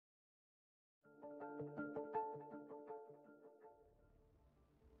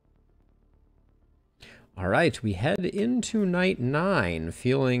All right, we head into night 9,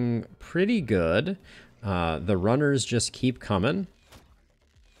 feeling pretty good. The runners just keep coming.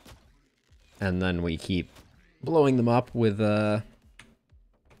 And then we keep blowing them up with our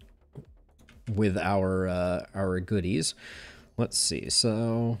goodies. Let's see,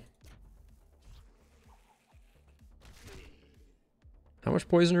 so... How much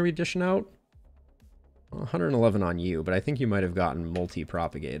poison are we dishing out? 111 on you, but I think you might have gotten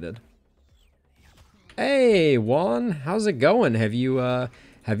multi-propagated. Hey, Juan, how's it going? Have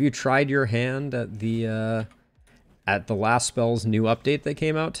you tried your hand at the last spell's new update that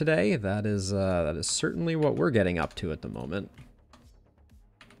came out today? That is certainly what we're getting up to at the moment.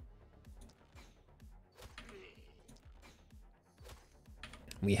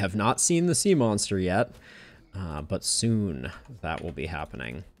 We have not seen the sea monster yet, but soon that will be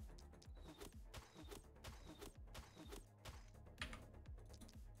happening.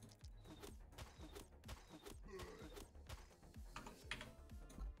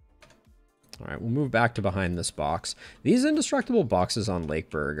 All right, we'll move back to behind this box. These indestructible boxes on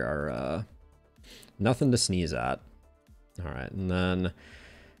Lakeburg are nothing to sneeze at. All right, and then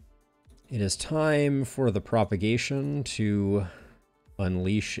it is time for the propagation to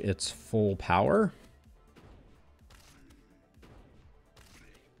unleash its full power.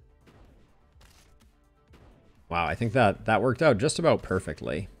 Wow, I think that worked out just about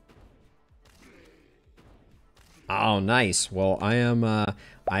perfectly. Oh, nice. Well,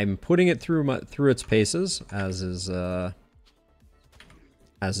 I'm putting it through its paces, as is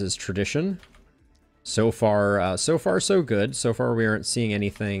tradition. So far so good. So far we aren't seeing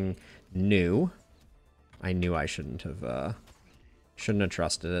anything new. I knew I shouldn't have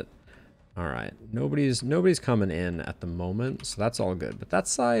trusted it. All right, nobody's coming in at the moment, so that's all good. But that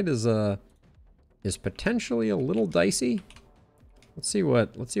side is potentially a little dicey. Let's see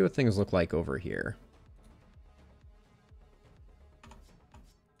what things look like over here.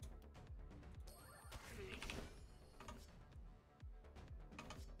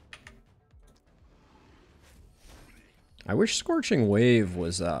 I wish Scorching Wave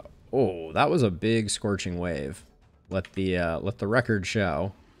was, oh, that was a big Scorching Wave. Let the record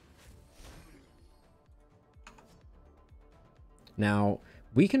show. Now,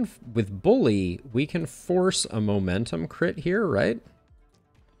 we can, with Bully, we can force a momentum crit here, right?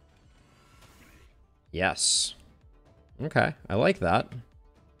 Yes. Okay, I like that.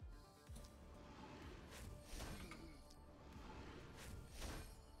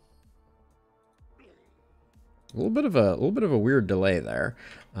 A little bit of a weird delay there.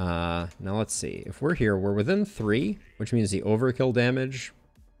 Now let's see. If we're here, we're within 3, which means the overkill damage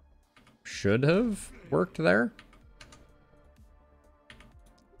should have worked there.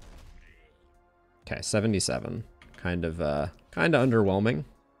 Okay, 77. Kind of underwhelming.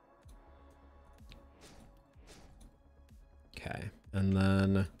 Okay, and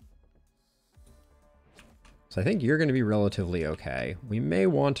then... So I think you're going to be relatively okay. We may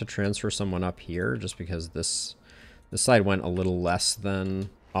want to transfer someone up here just because this side went a little less than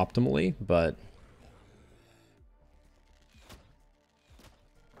optimally, but...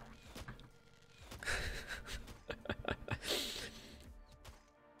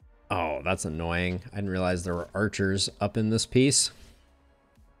 Oh, that's annoying. I didn't realize there were archers up in this piece.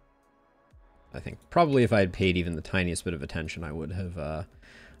 I think probably if I had paid even the tiniest bit of attention, I would have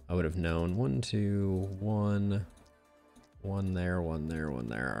known. 1, 2, 1. 1 there, 1 there, 1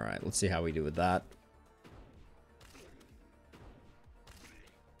 there. All right, let's see how we do with that.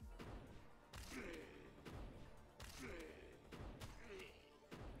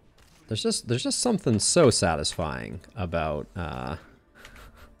 There's just something so satisfying about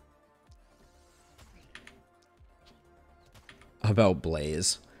about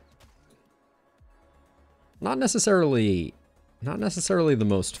Blaze. Not necessarily the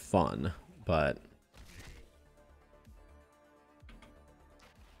most fun, but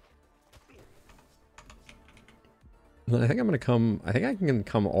I think I'm gonna come. I think I can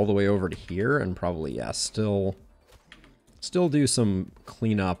come all the way over to here and probably, yeah, still do some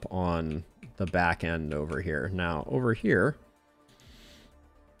cleanup on the back end over here. Now over here,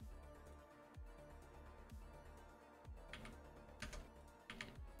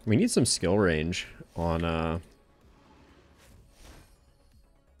 we need some skill range on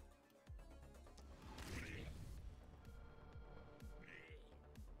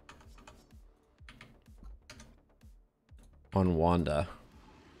Wanda.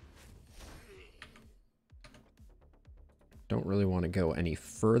 Don't really want to go any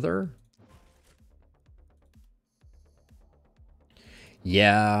further.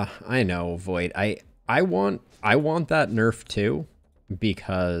 Yeah, I know, Void. I want that nerf too,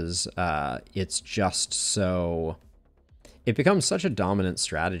 because it's just so... It becomes such a dominant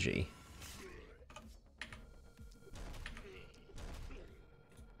strategy.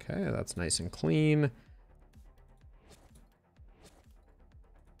 Okay, that's nice and clean.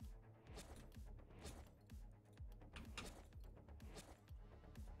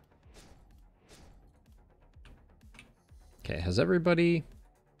 Okay, has everybody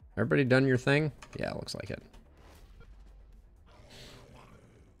done your thing? Yeah, it looks like it.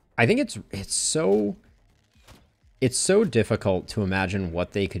 I think it's so difficult to imagine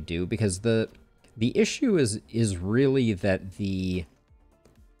what they could do, because the issue is really that the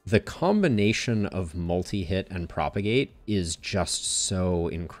combination of multi-hit and propagate is just so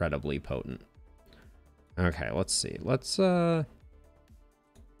incredibly potent. Okay, let's see. Let's get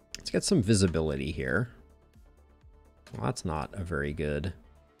some visibility here. Well, that's not a very good...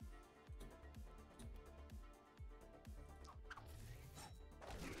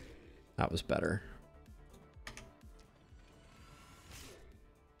 That was better.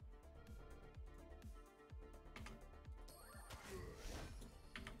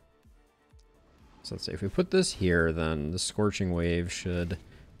 So let's say if we put this here, then the Scorching Wave should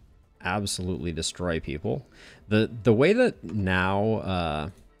absolutely destroy people. The way that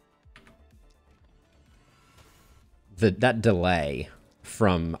now that delay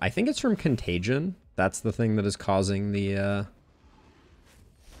from, I think it's from Contagion, that's the thing that is causing the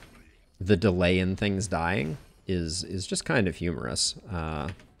delay in things dying, is just kind of humorous.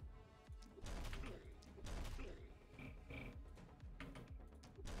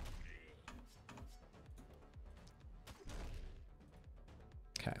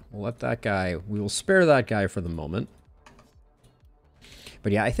 Okay, we'll let that guy, we will spare that guy for the moment.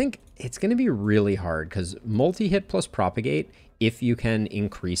 But yeah, I think it's going to be really hard, because multi-hit plus propagate, if you can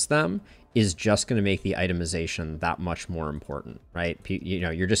increase them, is just going to make the itemization that much more important, right? You know,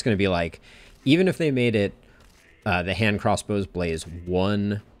 you're just going to be like, even if they made it the hand crossbows blaze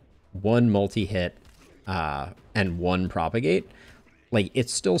one multi-hit and one propagate, like,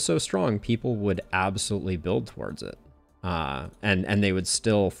 it's still so strong, people would absolutely build towards it. And they would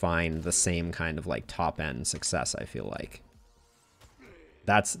still find the same kind of like top end success, I feel like.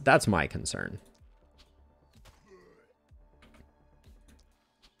 That's my concern.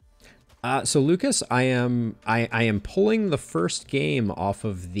 So Lucas, I am pulling the first game off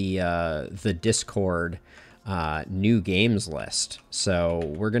of the Discord new games list. So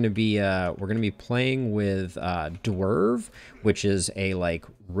we're gonna be playing with Dwerve, which is a like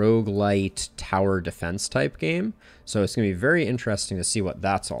roguelite tower defense type game. So it's gonna be very interesting to see what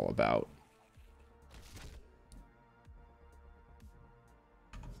that's all about.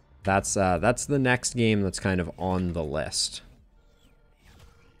 That's the next game that's kind of on the list.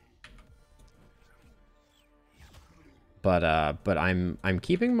 But I'm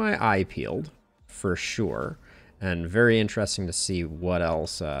keeping my eye peeled for sure, and very interesting to see what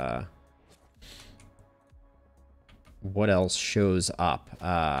else shows up.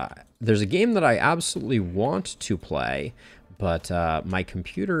 There's a game that I absolutely want to play, but my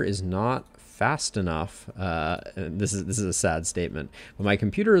computer is not fast enough. This is a sad statement, but my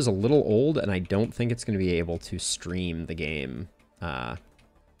computer is a little old, and I don't think it's going to be able to stream the game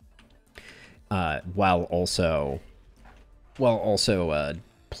while also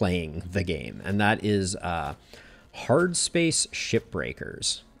playing the game, and that is Hard Space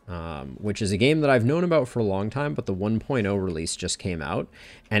Shipbreakers, which is a game that I've known about for a long time, but the 1.0 release just came out,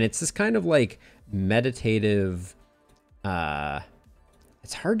 and it's this kind of like meditative,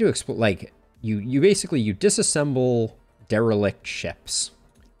 it's hard to explain, like you basically disassemble derelict ships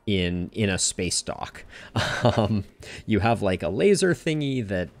in a space dock. You have like a laser thingy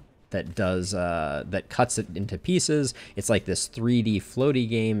that cuts it into pieces. It's like this 3D floaty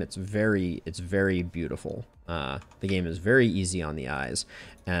game. It's very beautiful. The game is very easy on the eyes,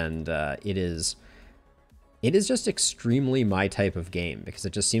 and it is just extremely my type of game, because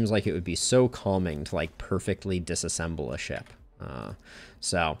it just seems like it would be so calming to like perfectly disassemble a ship.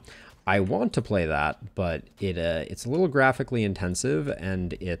 So I want to play that, but it's a little graphically intensive,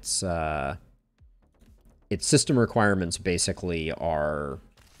 and its system requirements basically are,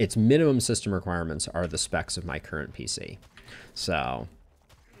 its minimum system requirements are the specs of my current PC. So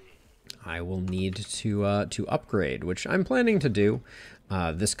I will need to upgrade, which I'm planning to do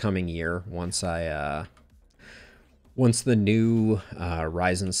this coming year once the new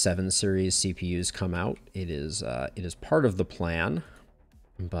Ryzen 7 series CPUs come out. It is part of the plan,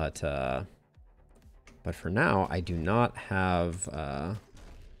 but for now I do not have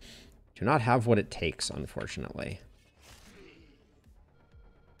what it takes, unfortunately.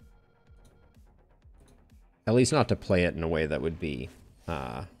 At least not to play it in a way that would be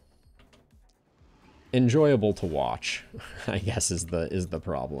enjoyable to watch, I guess is the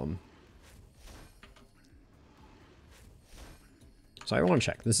problem. So I want to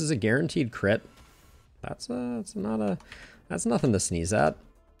check. This is a guaranteed crit. That's nothing to sneeze at.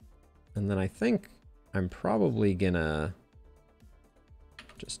 And then I think I'm probably gonna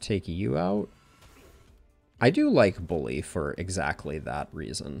just take you out. I do like Bully for exactly that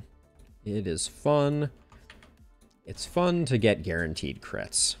reason. It is fun. It's fun to get guaranteed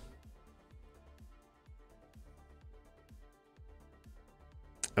crits.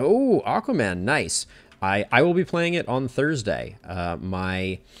 Oh, Aquaman, nice. I will be playing it on Thursday.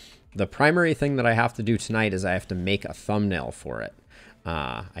 The primary thing that I have to do tonight is I have to make a thumbnail for it.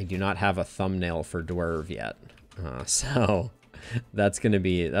 I do not have a thumbnail for Dwarve yet, so that's gonna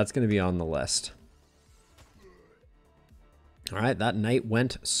be on the list. All right, that night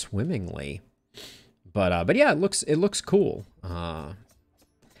went swimmingly, but yeah, it looks cool,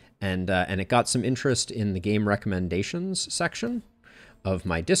 and it got some interest in the game recommendations section of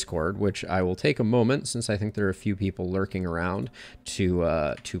my Discord, which I will take a moment, since I think there are a few people lurking around,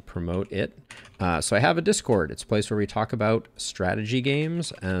 to promote it. So I have a Discord. It's a place where we talk about strategy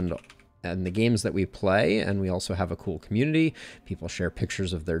games and the games that we play, and we also have a cool community. People share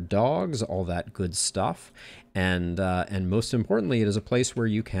pictures of their dogs, all that good stuff. And most importantly, it is a place where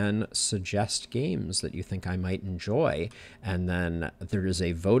you can suggest games that you think I might enjoy. And then there is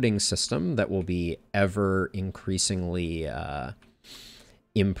a voting system that will be ever increasingly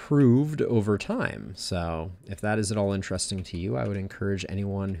improved over time. So if that is at all interesting to you, I would encourage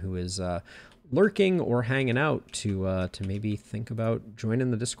anyone who is lurking or hanging out to maybe think about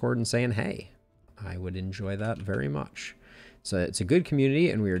joining the Discord and saying, hey, I would enjoy that very much. So it's a good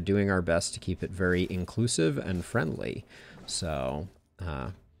community, and we are doing our best to keep it very inclusive and friendly. So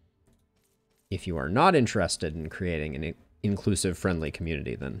if you are not interested in creating an inclusive, friendly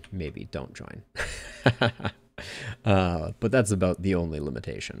community, then maybe don't join. But that's about the only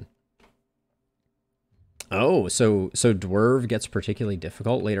limitation. Oh, so Dwarve gets particularly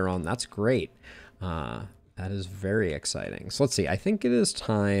difficult later on. That's great. That is very exciting. So let's see. I think it is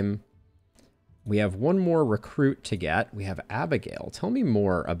time. We have one more recruit to get. We have Abigail. Tell me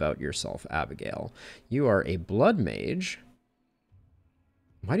more about yourself, Abigail. You are a blood mage.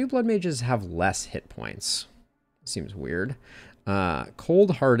 Why do blood mages have less hit points? Seems weird.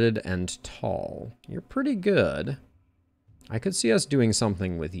 Cold-hearted and tall. You're pretty good. I could see us doing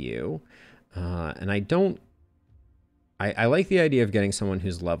something with you. And I like the idea of getting someone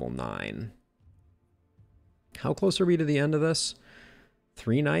who's level 9. How close are we to the end of this?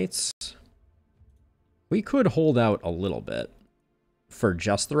 3 nights? We could hold out a little bit for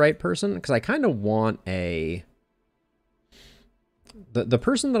just the right person, because I kind of want the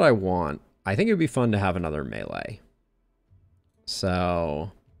person that I want, I think it would be fun to have another melee.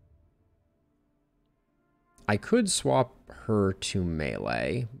 So I could swap her to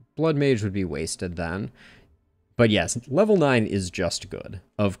melee. Blood Mage would be wasted then. But yes, level 9 is just good,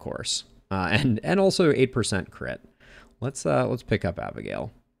 of course. And also 8% crit. Let's pick up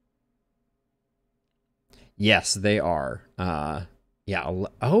Abigail. Yes, they are. Yeah.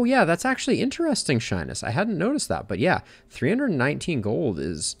 Oh, yeah, that's actually interesting, Shyness. I hadn't noticed that. But yeah, 319 gold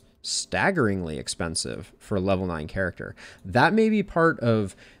is staggeringly expensive for a level 9 character. That may be part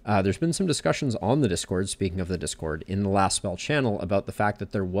of... there's been some discussions on the Discord, speaking of the Discord, in the Last Spell channel about the fact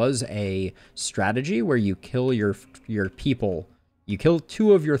that there was a strategy where you kill your people. You kill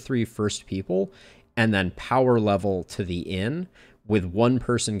 2 of your 3 first people and then power level to the inn, with one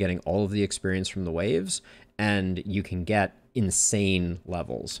person getting all of the experience from the waves, and you can get insane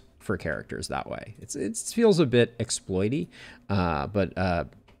levels for characters that way. It feels a bit exploity, but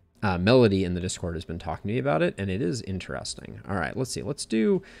Melody in the Discord has been talking to me about it, and it is interesting. All right, let's see. Let's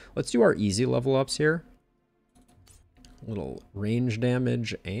do our easy level ups here. A little range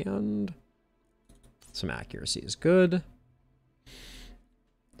damage and some accuracy is good.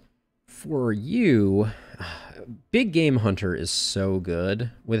 For you, Big Game Hunter is so good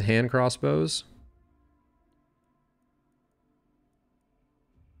with hand crossbows.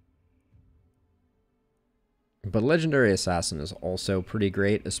 But Legendary Assassin is also pretty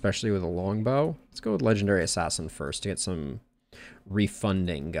great, especially with a longbow. Let's go with Legendary Assassin first to get some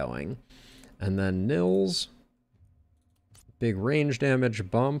refunding going. And then Nils, big range damage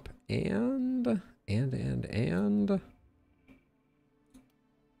bump, and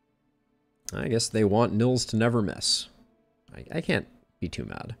I guess they want Nils to never miss. I can't be too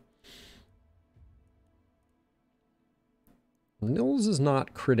mad. Nils is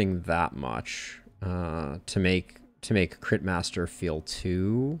not critting that much to make Crit Master feel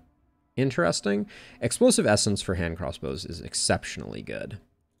too interesting. Explosive Essence for hand crossbows is exceptionally good.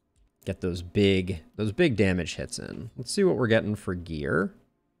 Get those big damage hits in. Let's see what we're getting for gear.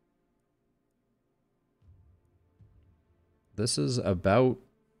 This is about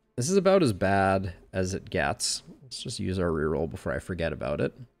as bad as it gets. Let's just use our reroll before I forget about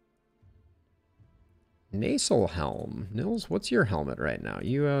it. Nasal Helm. Nils, what's your helmet right now?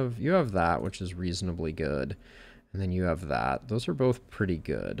 You have that, which is reasonably good. And then you have that. Those are both pretty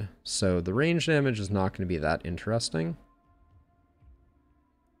good. So the range damage is not going to be that interesting.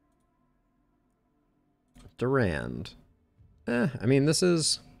 Durand. I mean, this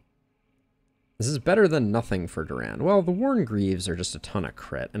is better than nothing for Durand. Well, the Worn Greaves are just a ton of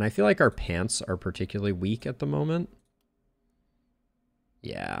crit, and I feel like our pants are particularly weak at the moment.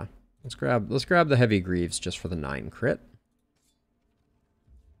 Yeah. Let's grab the Heavy Greaves just for the 9 crit.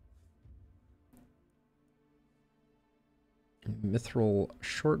 Mithril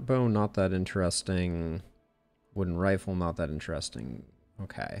Shortbow, not that interesting. Wooden Rifle, not that interesting.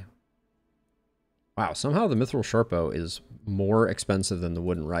 Okay. Wow, somehow the Mithril Shortbow is more expensive than the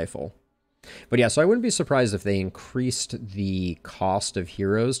Wooden Rifle. But yeah, so I wouldn't be surprised if they increased the cost of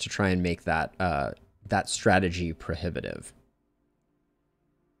heroes to try and make that that strategy prohibitive.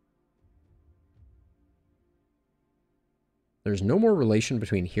 There's no more relation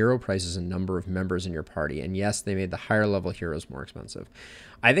between hero prices and number of members in your party. And yes, they made the higher level heroes more expensive.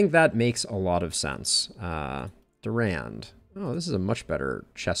 I think that makes a lot of sense. Durand. Oh, this is a much better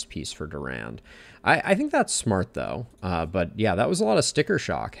chest piece for Durand. I think that's smart, though. But yeah, that was a lot of sticker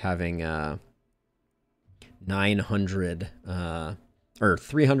shock having 900 or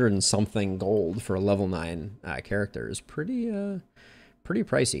 300 and something gold for a level 9 character is pretty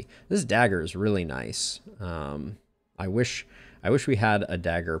pricey. This dagger is really nice. I wish we had a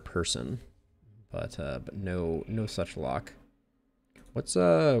dagger person, but no such luck.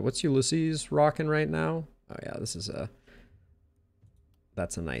 What's Ulysses rocking right now? Oh yeah,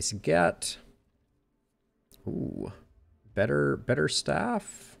 that's a nice get. Ooh, better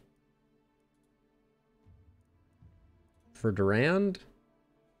staff for Durand.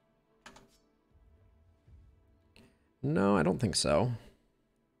 No, I don't think so.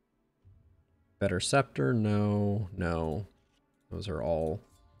 Better scepter, no. Those are all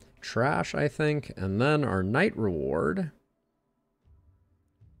trash, I think. And then our knight reward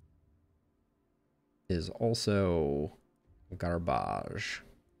is also garbage.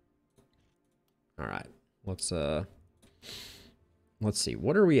 All right, let's see.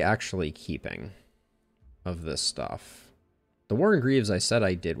 What are we actually keeping of this stuff? The Worn Greaves I said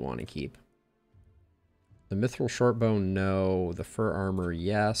I did want to keep. The Mithril Shortbow, no. The Fur Armor,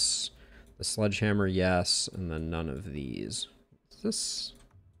 yes. The Sledgehammer, yes. And then none of these. What's this?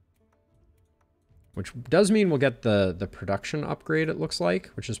 Which does mean we'll get the production upgrade, it looks like,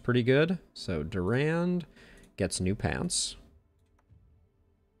 which is pretty good. So Durand gets new pants.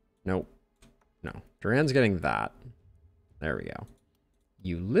 Nope. No. Durand's getting that. There we go.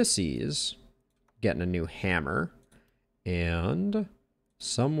 Ulysses getting a new hammer. And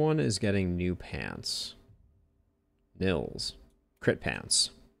someone is getting new pants. Nils. Crit pants.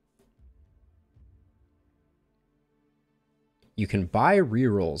 You can buy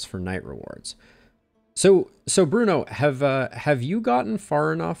rerolls for night rewards. So Bruno, have you gotten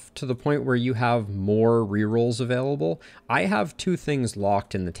far enough to the point where you have more rerolls available? I have 2 things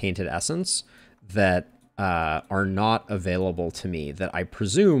locked in the Tainted Essence that are not available to me that I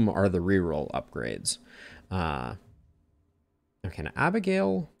presume are the reroll upgrades. Okay, now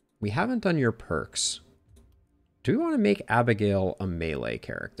Abigail, we haven't done your perks. Do we want to make Abigail a melee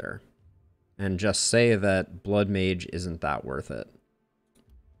character? And just say that Blood Mage isn't that worth it.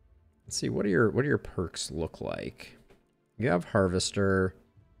 Let's see, what do your perks look like? You have Harvester,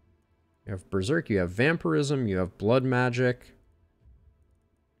 you have Berserk, you have Vampirism, you have Blood Magic,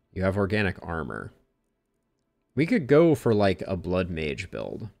 you have Organic Armor. We could go for like a Blood Mage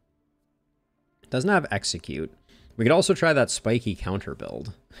build. It doesn't have Execute. We could also try that spiky counter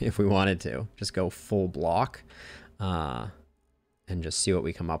build if we wanted to. Just go full block. And just see what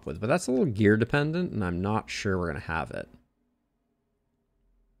we come up with. But that's a little gear dependent, and I'm not sure we're going to have it.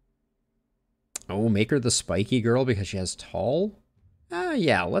 Oh, make her the spiky girl because she has tall?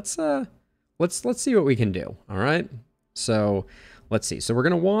 Yeah, let's see what we can do. All right? So, let's see. So we're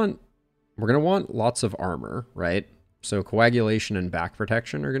going to want lots of armor, right? So coagulation and back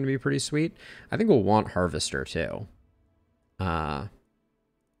protection are going to be pretty sweet. I think we'll want Harvester too.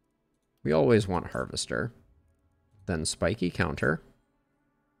 We always want Harvester. Then spiky counter.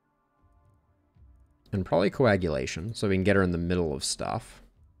 And probably coagulation, so we can get her in the middle of stuff.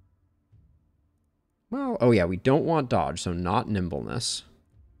 Well, oh yeah, we don't want dodge, so not nimbleness.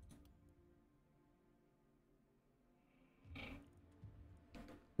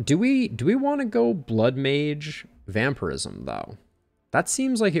 Do we want to go Blood Mage Vampirism, though? That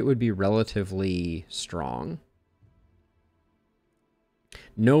seems like it would be relatively strong.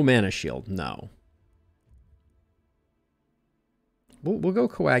 No Mana Shield, no. We'll go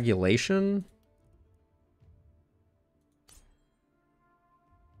Coagulation.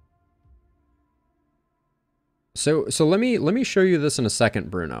 So let me show you this in a second,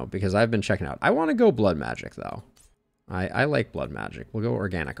 Bruno, because I've been checking out. I want to go Blood Magic, though. I like Blood Magic. We'll go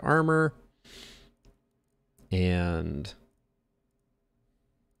Organic Armor. And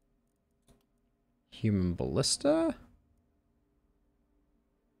Human Ballista?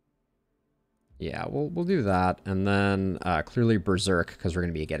 Yeah, we'll do that. And then clearly Berserk, because we're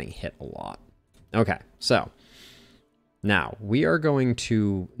going to be getting hit a lot. Okay, so now we are going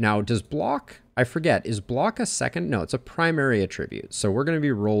to... Now, does block... I forget, is block a second? No, it's a primary attribute. So we're going to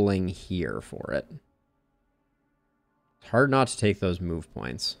be rolling here for it. It's hard not to take those move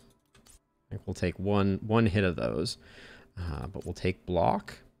points. I think we'll take one hit of those. But we'll take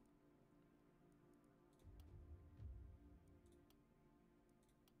block.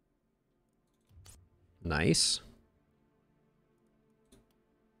 Nice.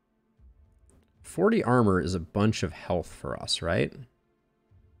 40 armor is a bunch of health for us, right?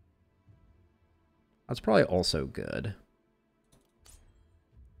 That's probably also good.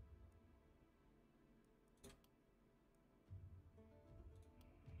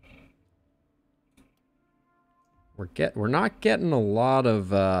 We're not getting a lot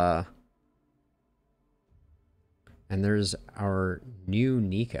of and there's our new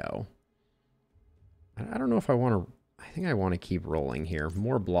Nico. I don't know if I want to... I think I want to keep rolling here.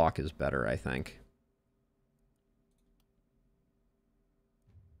 More block is better, I think.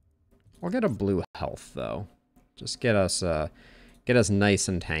 I'll get a blue health, though. Just get us nice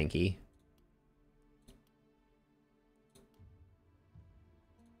and tanky.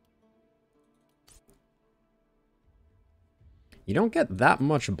 You don't get that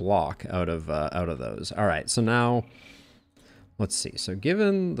much block out of those. All right, so now let's see. So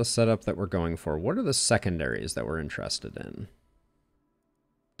given the setup that we're going for, what are the secondaries that we're interested in?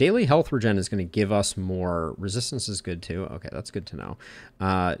 Daily health regen is going to give us more. Resistance is good too. Okay, that's good to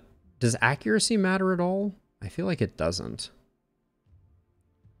know. Does accuracy matter at all? I feel like it doesn't.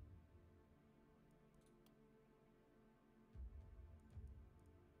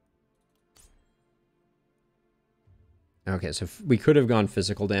 Okay, so we could have gone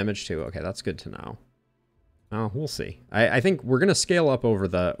physical damage too. Okay, that's good to know. Oh, we'll see. I think we're going to scale up over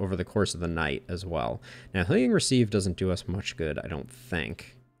the course of the night as well. Now, healing receive doesn't do us much good, I don't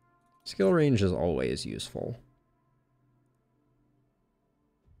think. Skill range is always useful.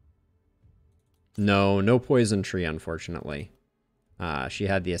 No poison tree, unfortunately. She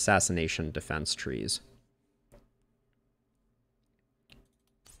had the assassination defense trees.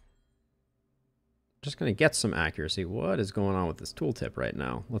 Just going to get some accuracy. What is going on with this tooltip right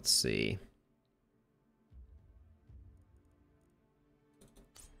now? Let's see.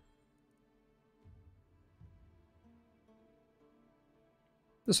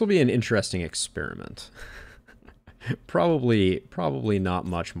 This will be an interesting experiment. Probably not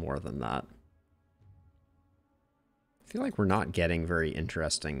much more than that. I feel like we're not getting very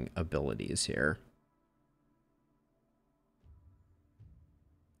interesting abilities here.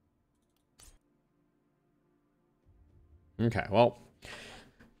 Okay, well,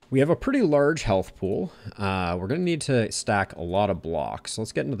 we have a pretty large health pool. We're going to need to stack a lot of blocks. So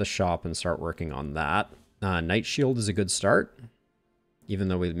let's get into the shop and start working on that. Night Shield is a good start, even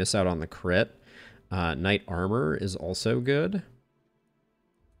though we miss out on the crit. Knight Armor is also good.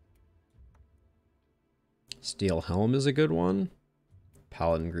 Steel Helm is a good one.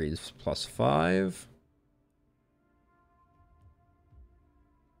 Paladin Greaves +5.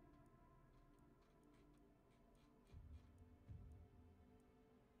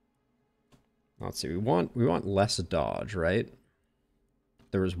 Let's see, we want less dodge, right?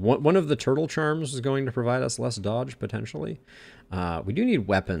 There was one of the turtle charms was going to provide us less dodge, potentially. We do need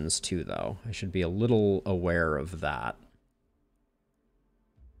weapons, too, though. I should be a little aware of that.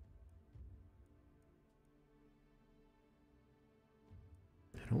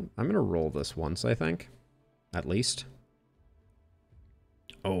 I'm going to roll this once, I think. At least.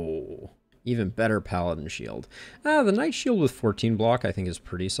 Oh, even better Paladin Shield. The Knight Shield with 14 block, I think, is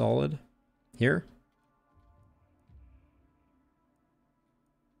pretty solid here.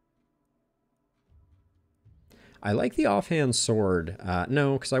 I like the offhand sword.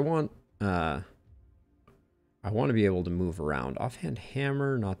 No, because I want to be able to move around. Offhand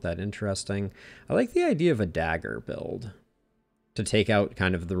hammer, not that interesting. I like the idea of a dagger build to take out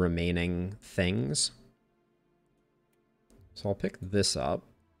kind of the remaining things. So I'll pick this up.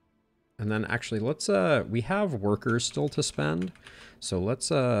 And then actually let's we have workers still to spend. So let's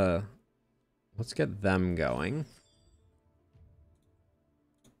get them going.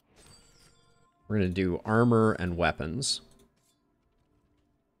 We're going to do armor and weapons.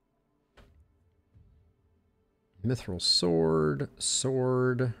 Mithril sword,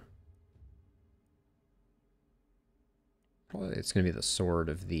 sword. Probably it's going to be the sword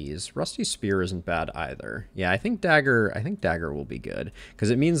of these. Rusty spear isn't bad either. Yeah, I think dagger will be good because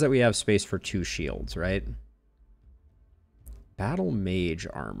it means that we have space for 2 shields, right? Battle mage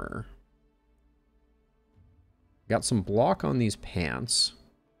armor. Got some block on these pants,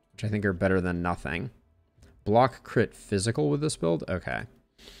 which I think are better than nothing. Block crit physical with this build? Okay.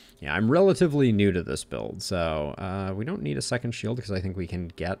 Yeah, I'm relatively new to this build, so we don't need a second shield because I think we can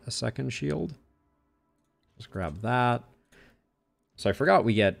get a second shield. Just grab that. So I forgot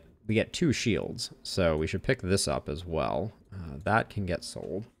we get 2 shields, so we should pick this up as well. That can get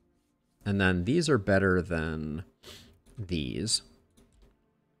sold. And then these are better than these.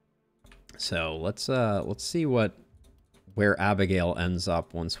 So let's see where Abigail ends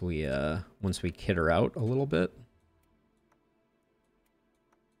up once we kit her out a little bit.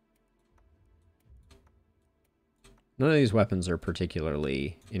 None of these weapons are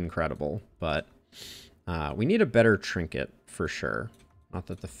particularly incredible, but we need a better trinket for sure. Not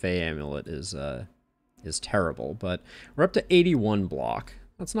that the Fey amulet is terrible, but we're up to 81 block.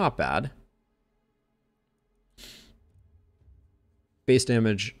 That's not bad. Base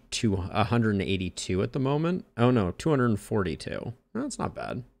damage to 182 at the moment. Oh no, 242. No, that's not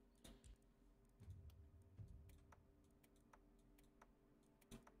bad.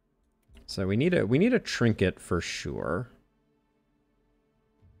 So we need a trinket for sure.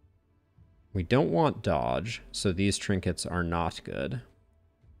 We don't want dodge, so these trinkets are not good.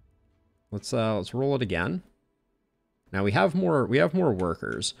 Let's roll it again. Now we have more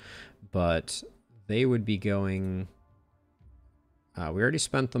workers, but they would be going. We already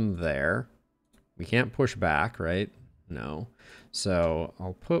spent them there. We can't push back, right? No. So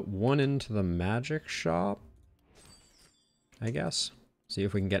I'll put 1 into the magic shop, I guess. See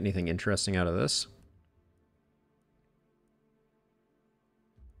if we can get anything interesting out of this.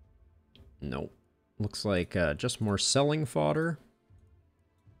 Nope. Looks like just more selling fodder.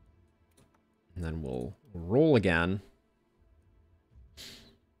 And then we'll roll again.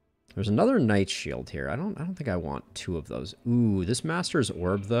 There's another Knight Shield here. I don't think I want 2 of those. Ooh, this Master's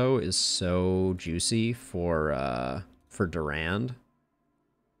Orb though is so juicy for Durand.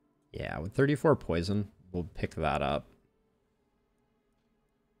 Yeah, with 34 poison, we'll pick that up.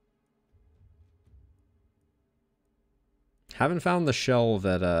 Haven't found the shell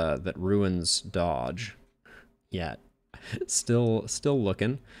that ruins dodge yet. Still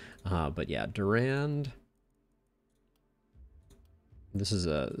looking. But yeah, Durand. This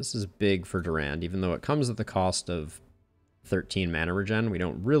is big for Durand, even though it comes at the cost of 13 mana regen. We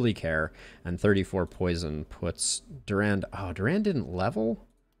don't really care, and 34 poison puts Durand. Oh, Durand didn't level.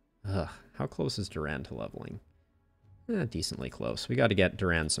 Ugh, how close is Durand to leveling? Decently close. We got to get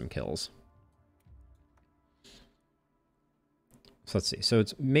Durand some kills. So let's see. So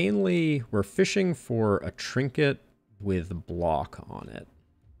it's mainly we're fishing for a trinket with block on it,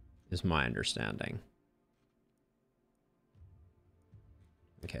 is my understanding.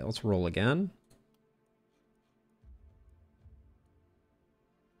 Okay, let's roll again.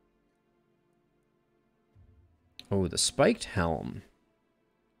 Oh, the spiked helm.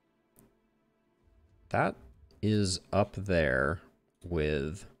 That is up there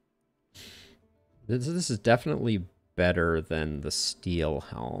with... This is definitely better than the steel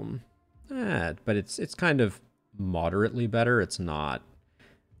helm. But it's kind of moderately better. It's not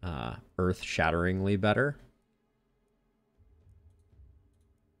earth-shatteringly better.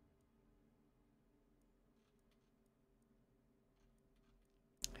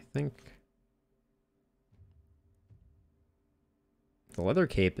 I think the leather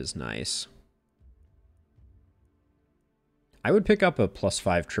cape is nice. I would pick up a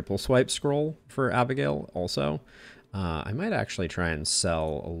 +5 triple swipe scroll for Abigail also. I might actually try and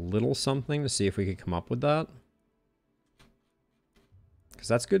sell a little something to see if we could come up with that. Because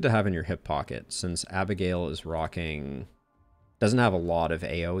that's good to have in your hip pocket, since Abigail is rocking... doesn't have a lot of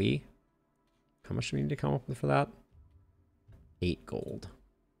AoE. How much do we need to come up with for that? 8 gold.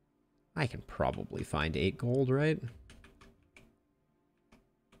 I can probably find 8 gold, right?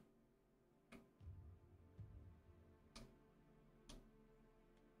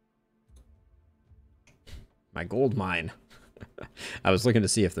 My gold mine. I was looking to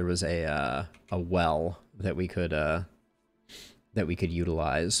see if there was a well that we could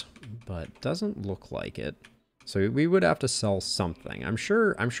utilize, but doesn't look like it. So we would have to sell something. I'm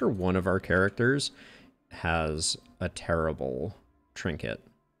sure one of our characters has a terrible trinket.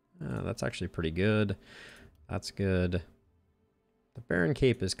 That's actually pretty good. That's good. The Baron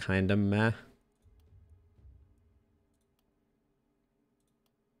Cape is kind of meh.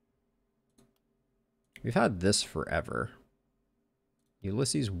 We've had this forever.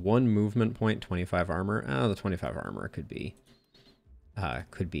 Ulysses, 1 movement point, 25 armor. Oh, the 25 armor could be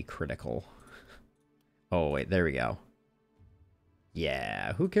critical. Oh, wait, there we go.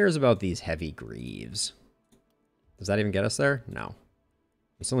 Yeah, who cares about these heavy greaves? Does that even get us there? No.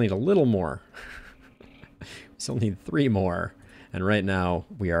 We still need a little more. We still need 3 more. And right now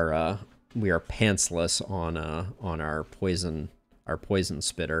we are pantsless on our poison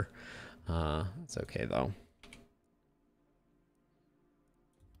spitter. It's okay though.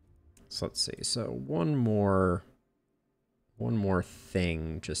 So let's see. So one more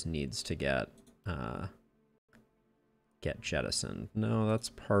thing just needs to get jettisoned. No, that's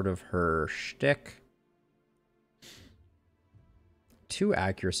part of her shtick. 2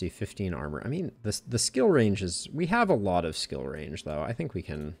 accuracy, 15 armor. I mean, the skill range is... We have a lot of skill range, though. I think we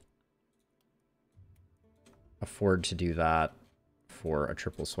can afford to do that for a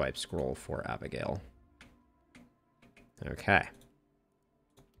triple swipe scroll for Abigail. Okay.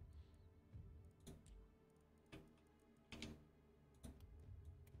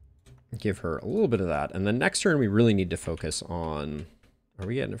 Give her a little bit of that. And then next turn, we really need to focus on... Are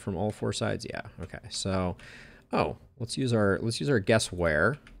we getting it from all 4 sides? Yeah. Okay. So... Oh, let's use our guess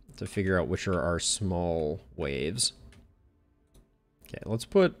where to figure out which are our small waves. Okay, let's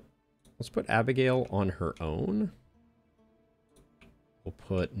put Abigail on her own. We'll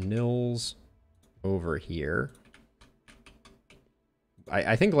put Nils over here.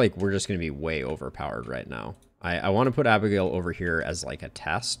 I think like we're just gonna be way overpowered right now. I want to put Abigail over here as like a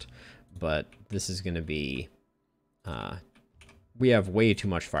test, but this is gonna be we have way too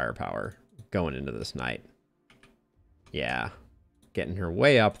much firepower going into this night. Yeah, getting her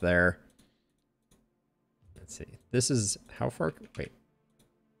way up there. Let's see. This is how far?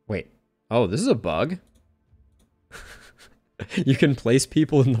 Wait. Oh, this is a bug. You can place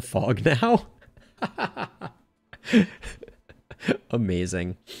people in the fog now.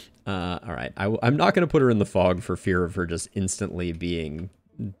 Amazing. All right. I'm not going to put her in the fog for fear of her just instantly being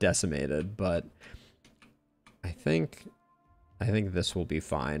decimated, but I think this will be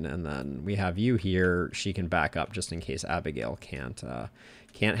fine. And then we have you here. She can back up just in case Abigail can't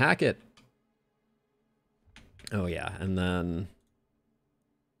hack it. Oh yeah, and then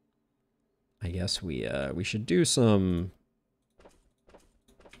I guess we should do some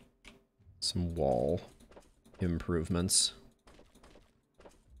wall improvements.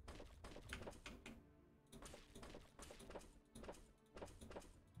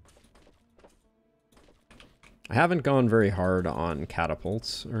 I haven't gone very hard on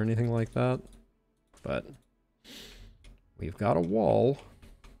catapults or anything like that, but we've got a wall.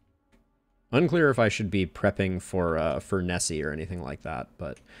 Unclear if I should be prepping for Nessie or anything like that,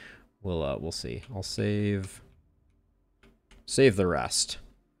 but we'll see. I'll save the rest.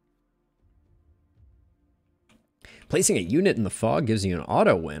 Placing a unit in the fog gives you an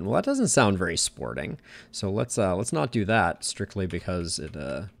auto win. Well, that doesn't sound very sporting. So let's not do that strictly because it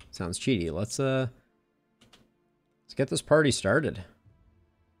sounds cheaty. Let's get this party started.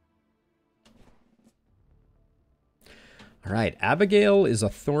 All right, Abigail is a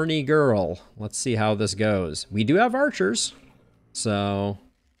thorny girl. Let's see how this goes. We do have archers, so...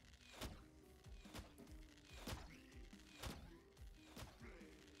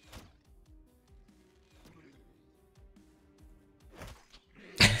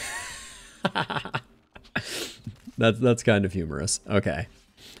 That's kind of humorous. Okay,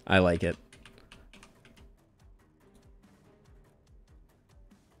 I like it.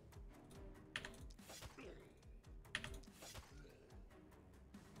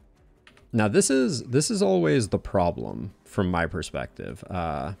 Now this is always the problem from my perspective.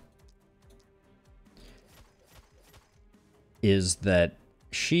 Is that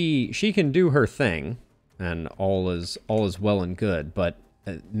she can do her thing, and all is well and good, but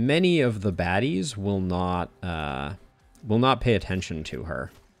many of the baddies will not pay attention to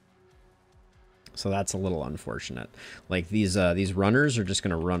her. So that's a little unfortunate. Like these runners are just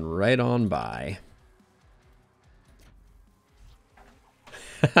gonna run right on by.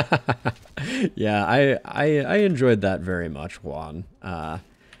 Yeah, I enjoyed that very much, Juan.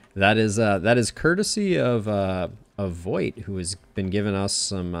 That is courtesy of Voight, who has been giving us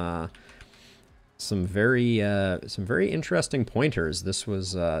some very interesting pointers. This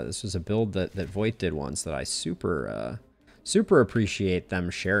was a build that Voight did once that I super appreciate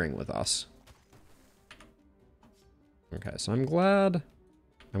them sharing with us. Okay, so I'm glad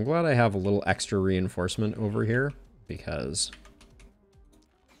I have a little extra reinforcement over here because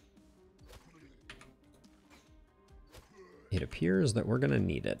it appears that we're gonna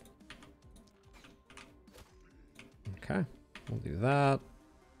need it. Okay, we'll do that.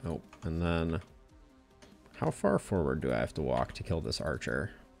 Oh, and then how far forward do I have to walk to kill this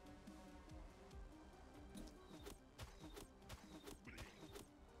archer?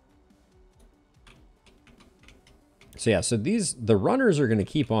 So yeah, so the runners are going to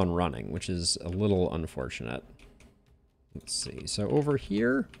keep on running, which is a little unfortunate. Let's see. So over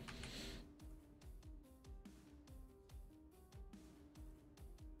here,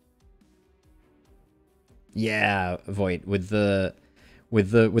 yeah, Void, with the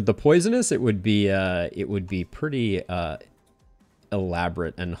poisonous, it would be pretty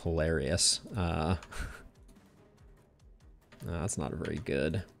elaborate and hilarious. That's not very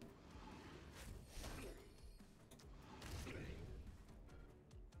good.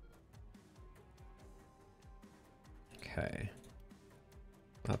 Okay.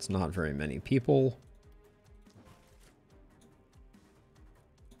 That's not very many people.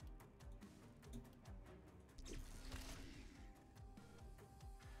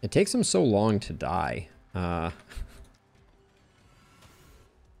 It takes them so long to die. Okay,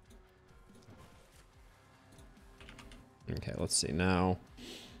 let's see now.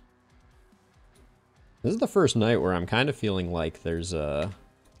 This is the first night where I'm kind of feeling like there's a...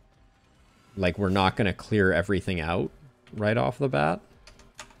 like we're not going to clear everything out right off the bat.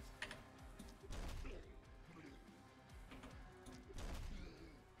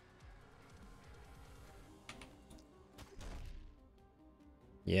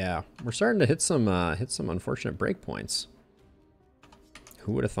 Yeah, we're starting to hit some unfortunate breakpoints.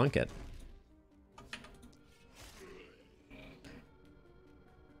 Who would have thunk it?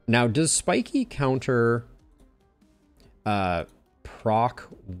 Now, does Spiky counter proc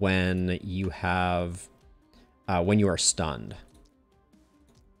when you have when you are stunned?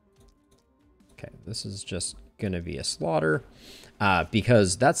 Okay, this is just gonna be a slaughter.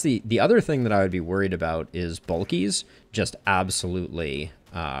 Because that's the other thing that I would be worried about is bulkies just absolutely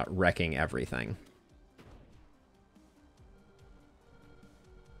wrecking everything.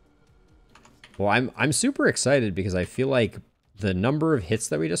 Well, I'm super excited because I feel like the number of hits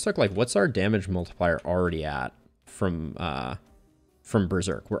that we just took, like what's our damage multiplier already at from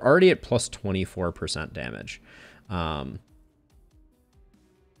Berserk? We're already at plus 24% damage.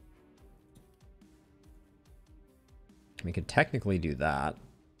 We could technically do that.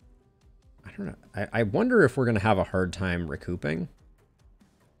 I don't know. I wonder if we're going to have a hard time recouping.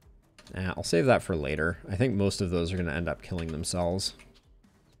 I'll save that for later. I think most of those are going to end up killing themselves.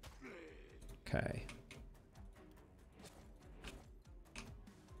 Okay.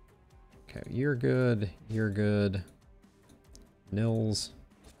 Okay, you're good. You're good. Nils.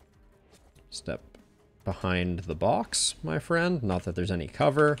 Step behind the box, my friend. Not that there's any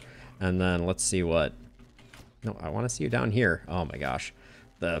cover. And then let's see what... No, I want to see you down here. Oh my gosh.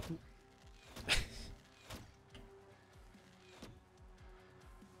 The...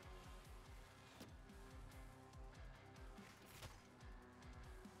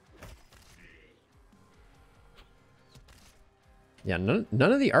 Yeah, none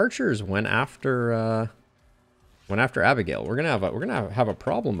of the archers went after Abigail. We're gonna have a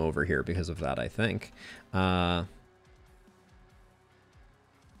problem over here because of that, I think.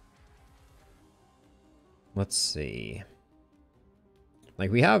 Let's see. Like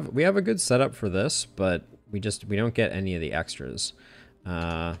we have a good setup for this, but we don't get any of the extras.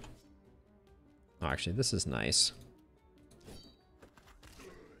 Oh, actually, this is nice.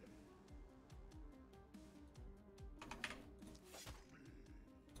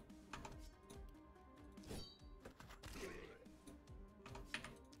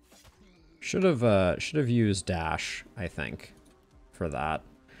 Should have used dash, I think, for that.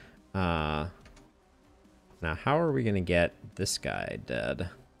 Now, how are we gonna get this guy dead?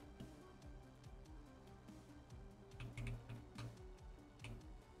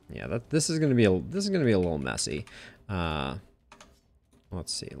 Yeah, this is gonna be a little messy. Let's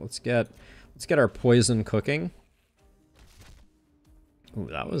see. Let's get our poison cooking. Ooh,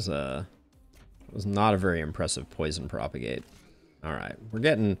 that was not a very impressive poison propagate. All right, we're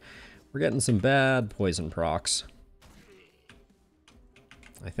getting some bad poison procs.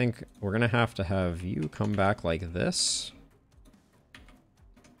 I think we're gonna have to have you come back like this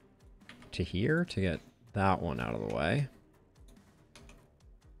to here to get that one out of the way.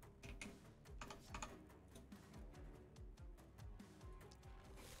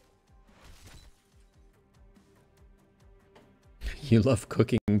 You love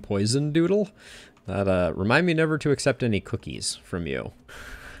cooking poison, Doodle? That, remind me never to accept any cookies from you.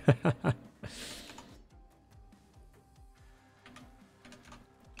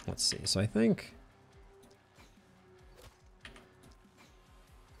 Let's see, so I think...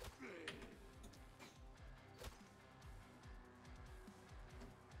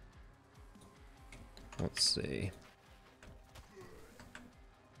 Let's see.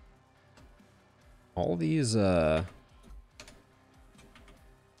 All these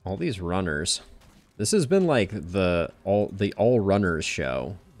runners. This has been like the all runners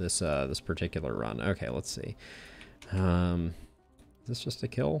show. This particular run. Okay, let's see. Is this just a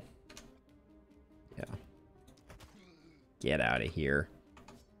kill? Yeah. Get out of here.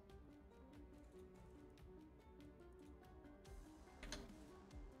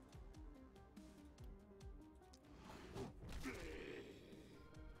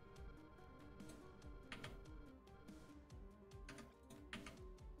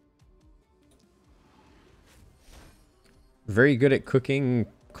 Very good at cooking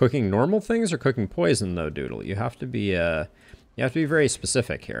normal things or cooking poison though, Doodle. You have to be very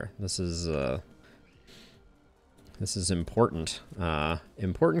specific here. This is important.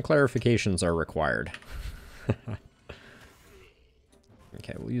 Important clarifications are required.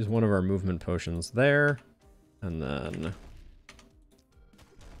 Okay, we'll use one of our movement potions there, and then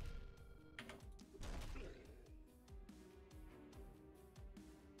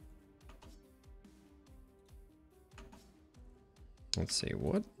let's see,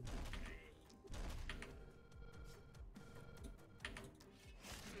 what?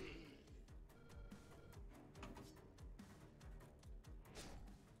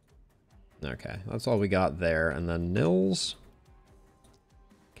 Okay, that's all we got there. And then Nils.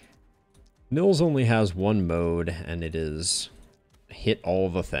 Nils only has one mode, and it is hit all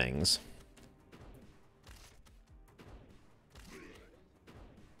the things.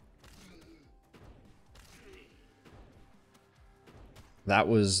 That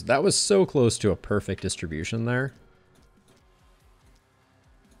was so close to a perfect distribution there.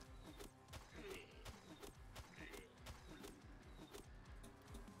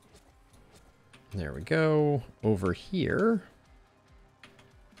 There we go. Over here.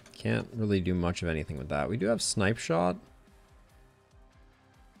 Can't really do much of anything with that. We do have Snipe Shot.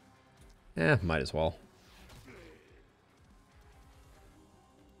 Might as well.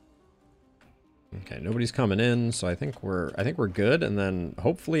 Okay, nobody's coming in, so I think we're good. And then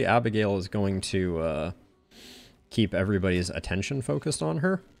hopefully Abigail is going to keep everybody's attention focused on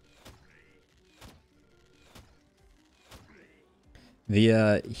her.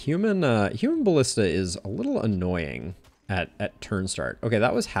 The human ballista is a little annoying at turn start. Okay,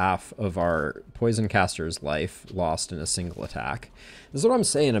 that was half of our poison caster's life lost in a single attack. This is what I'm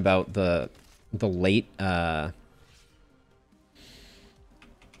saying about the late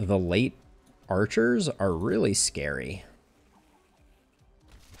archers are really scary.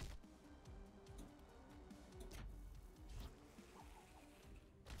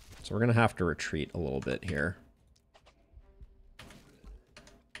 So we're gonna have to retreat a little bit here.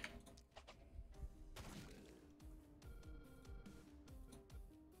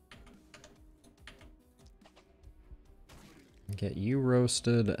 Get you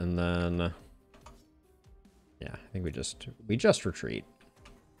roasted, and then yeah, I think we just retreat.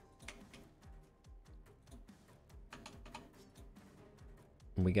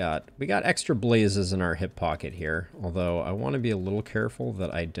 We got extra blazes in our hip pocket here, although I want to be a little careful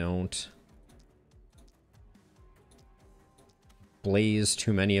that I don't blaze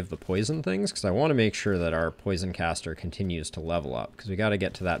too many of the poison things, because I want to make sure that our poison caster continues to level up, because we got to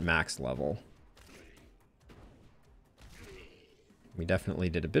get to that max level. We definitely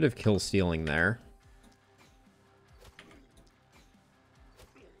did a bit of kill stealing there.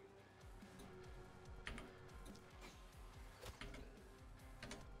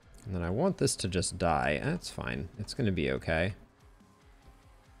 And then I want this to just die. That's fine. It's going to be okay.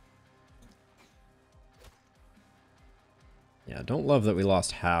 Yeah, don't love that we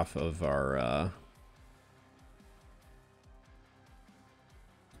lost half of our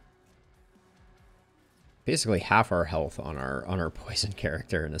basically half our health on our poison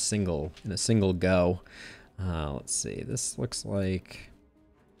character in a single go. Let's see. This looks like,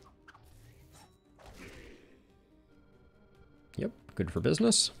 yep, good for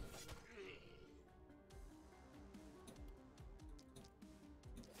business.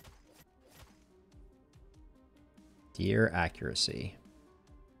 Dear accuracy.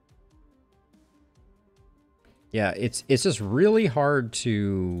 Yeah, it's just really hard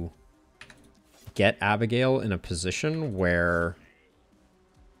to get Abigail in a position where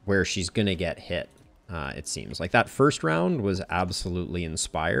she's gonna get hit. It seems like that first round was absolutely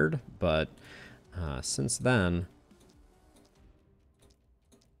inspired, but Since then,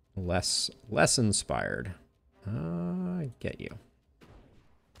 less inspired. Get you.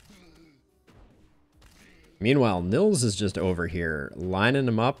 Meanwhile, Nils is just over here, lining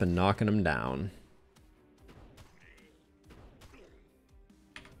them up and knocking them down.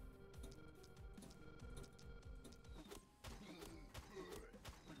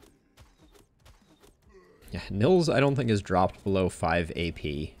 Yeah, Nils, I don't think, has dropped below 5 AP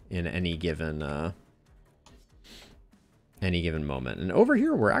in any given moment. And over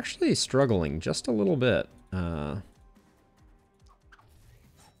here, we're actually struggling just a little bit.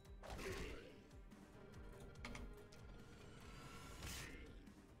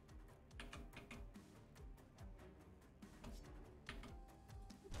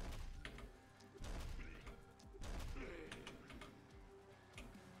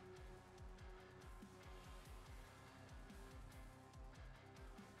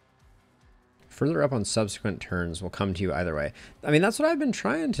 Further up on subsequent turns will come to you either way. I mean, that's what I've been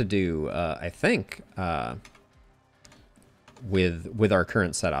trying to do, I think, with our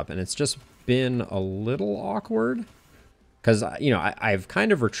current setup. And it's just been a little awkward. Because, you know, I've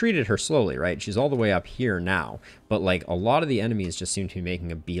kind of retreated her slowly, right? She's all the way up here now. But, like, a lot of the enemies just seem to be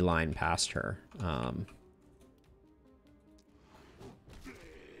making a beeline past her.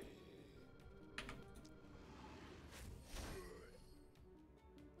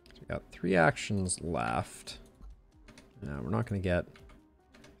 Got 3 actions left. No, we're not gonna get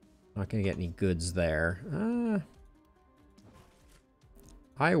any goods there.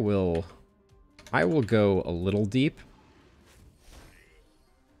 I will go a little deep.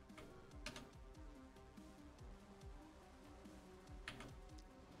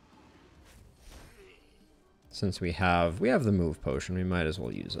 Since we have the move potion, we might as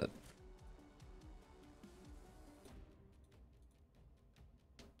well use it.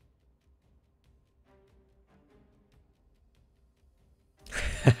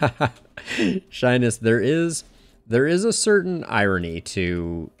 Shyness, there is a certain irony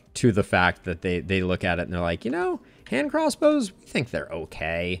to the fact that they look at it and they're like, you know, hand crossbows, we think they're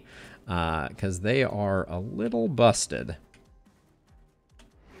okay, because they are a little busted.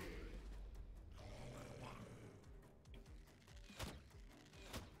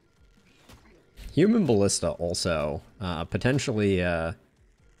 Human ballista also potentially,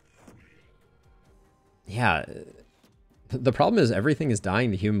 yeah. The problem is everything is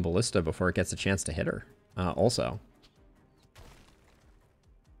dying to human ballista before it gets a chance to hit her. Also.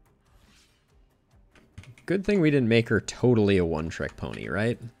 Good thing we didn't make her totally a one-trick pony,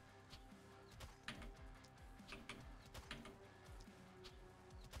 right?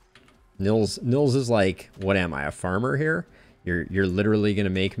 Nils is like, what am I, a farmer here? You're literally gonna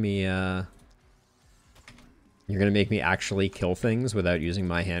make me you're gonna make me actually kill things without using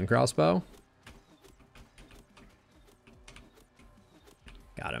my hand crossbow?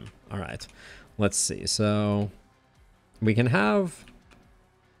 Got him. All right. Let's see. So we can have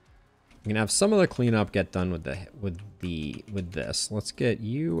some of the cleanup get done with this. Let's get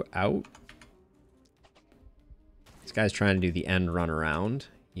you out. This guy's trying to do the end run around.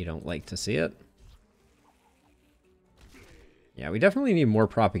 You don't like to see it. Yeah, we definitely need more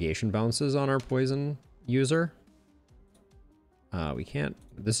propagation bounces on our poison user. We can't.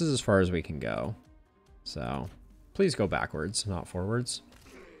 This is as far as we can go. So please go backwards, not forwards.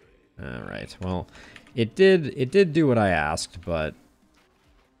 All right. Well, it did do what I asked, but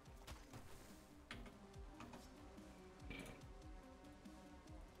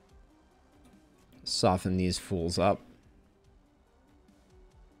soften these fools up.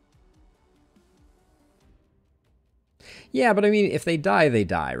 Yeah, but I mean, if they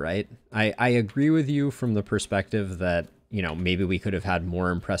die, right? I agree with you from the perspective that, you know, maybe we could have had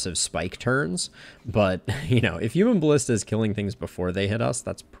more impressive spike turns, but, you know, if human ballista is killing things before they hit us,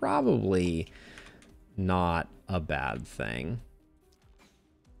 that's probably not a bad thing.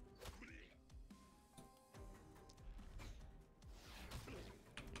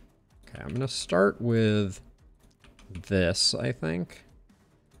 Okay, I'm going to start with this, I think.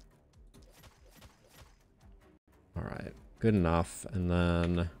 All right, good enough. And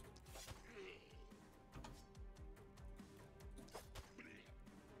then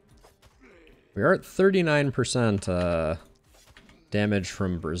we are at 39% damage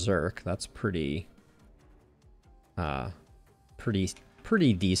from Berserk. That's pretty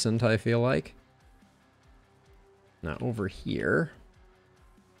decent, I feel like. Now over here.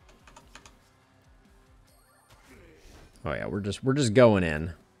 Oh yeah, we're just going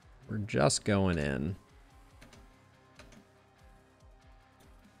in. We're just going in.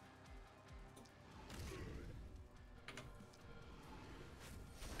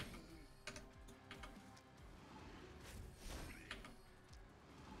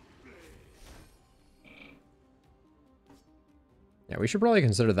 Yeah, we should probably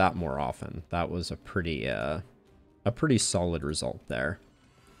consider that more often. That was a pretty solid result there.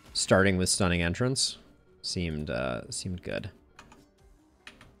 Starting with stunning entrance seemed good.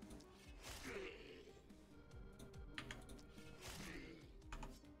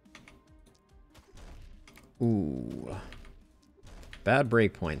 Ooh. Bad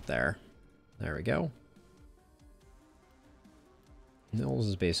breakpoint there. There we go. Nils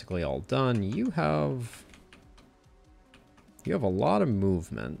is basically all done. You have a lot of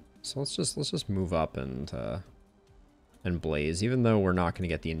movement. So let's just move up and blaze. Even though we're not going to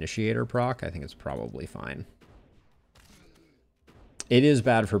get the initiator proc, I think it's probably fine. It is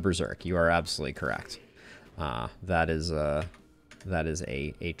bad for Berserk. You are absolutely correct. That is a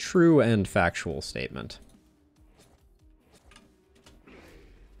true and factual statement.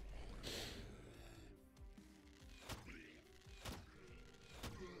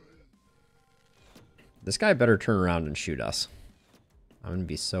 This guy better turn around and shoot us. I'm gonna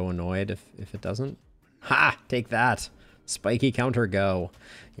be so annoyed if it doesn't. Ha! Take that! Spiky counter go.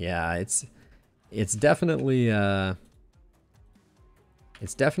 Yeah, it's definitely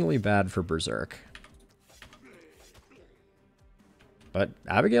bad for Berserk. But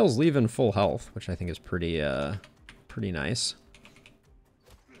Abigail's leaving full health, which I think is pretty nice.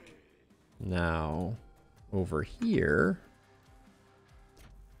 Now, over here.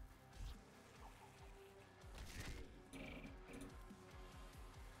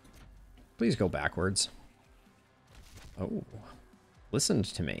 Please go backwards. Oh, listened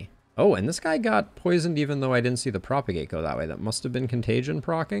to me. Oh, and this guy got poisoned even though I didn't see the propagate go that way. That must have been contagion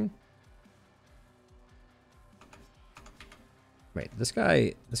proccing. Wait, this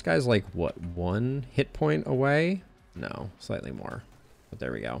guy's like, what, 1 hit point away? No, slightly more. But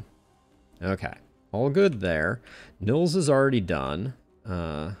there we go. Okay, all good there. Nils is already done.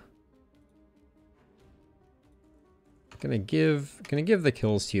 Gonna give the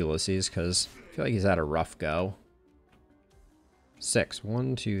kills to Ulysses because I feel like he's had a rough go. 6.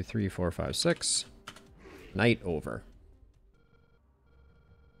 1, 2, 3, 4, 5, 6. Night over.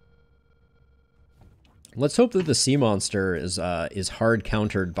 Let's hope that the sea monster is hard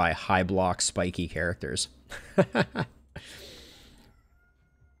countered by high block spiky characters.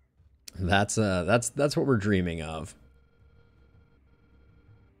 That's what we're dreaming of.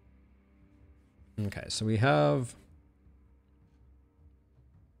 Okay, so we have.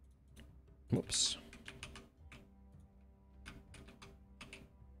 Whoops.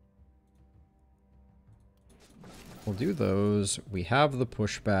 We'll do those. We have the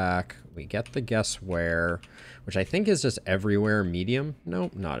pushback. We get the guess where, which I think is just everywhere medium.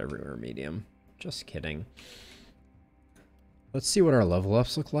 Nope, not everywhere medium. Just kidding. Let's see what our level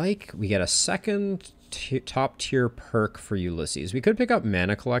ups look like. We get a second top tier perk for Ulysses. We could pick up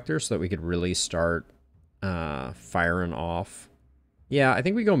Mana Collector so that we could really start firing off. Yeah, I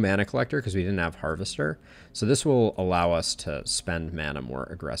think we go Mana Collector because we didn't have Harvester. So this will allow us to spend mana more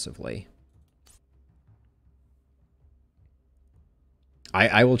aggressively.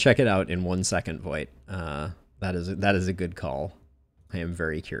 I will check it out in 1 second, Voight. That is a good call. I am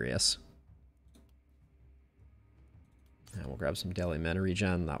very curious. And we'll grab some daily mana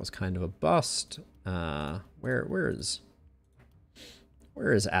regen. That was kind of a bust. Where is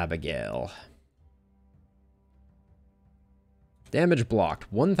Abigail? Damage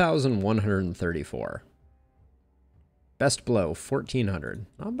blocked, 1,134. Best blow, 1,400.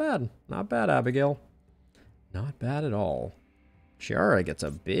 Not bad. Not bad, Abigail. Not bad at all. Chiara gets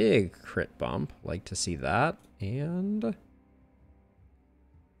a big crit bump. Like to see that. And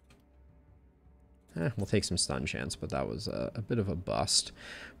we'll take some stun chance, but that was a bit of a bust.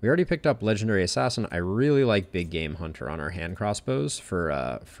 We already picked up Legendary Assassin. I really like Big Game Hunter on our hand crossbows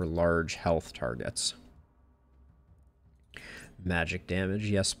for large health targets. Magic damage,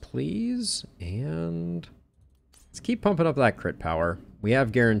 yes please. And let's keep pumping up that crit power. We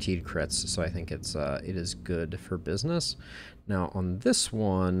have guaranteed crits, so I think it is good for business. Now on this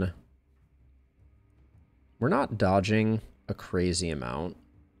one, we're not dodging a crazy amount.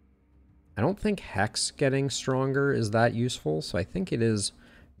 I don't think Hex getting stronger is that useful, so I think it is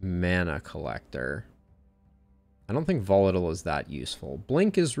Mana Collector. I don't think Volatile is that useful.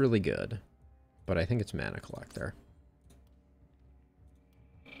 Blink is really good, but I think it's Mana Collector.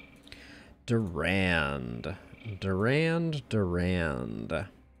 Durand.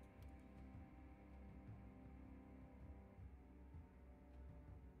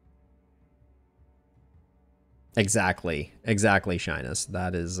 Exactly, Shyness.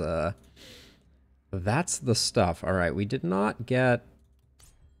 That is, that's the stuff. All right, we did not get,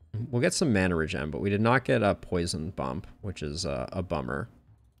 we'll get some mana regen, but we did not get a poison bump, which is a bummer.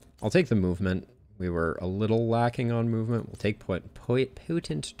 I'll take the movement. We were a little lacking on movement. We'll take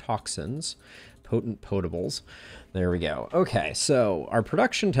potent toxins, potent potables. There we go. Okay, so our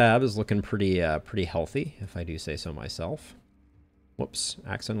production tab is looking pretty healthy, if I do say so myself. Whoops,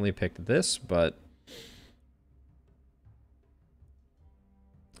 accidentally picked this, but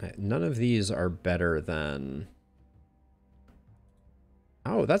none of these are better than...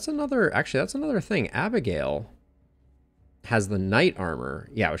 Oh, that's another... Actually, that's another thing. Abigail has the knight armor.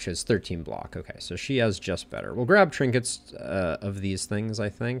 Yeah, which is 13 block. Okay, so she has just better. We'll grab trinkets of these things, I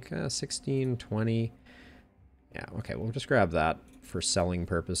think. 16, 20. Yeah, okay, we'll just grab that for selling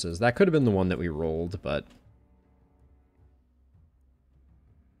purposes. That could have been the one that we rolled, but...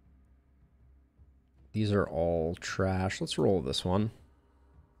 These are all trash. Let's roll this one.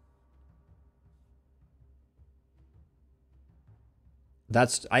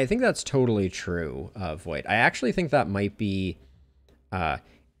 I think that's totally true, Void. I actually think that might be a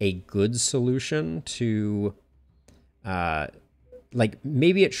good solution to, like,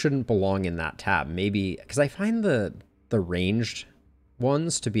 maybe it shouldn't belong in that tab. Maybe, because I find the ranged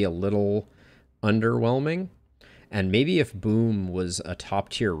ones to be a little underwhelming. And maybe if Boom was a top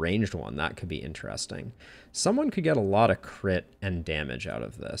tier ranged one, that could be interesting. Someone could get a lot of crit and damage out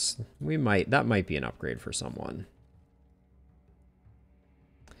of this. That might be an upgrade for someone.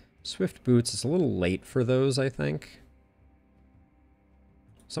 Swift boots is a little late for those, I think.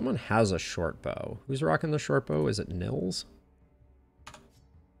 Someone has a short bow. Who's rocking the short bow? Is it Nils?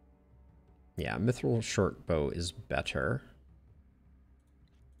 Yeah, mithril short bow is better.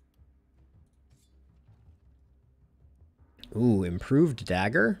 Ooh, improved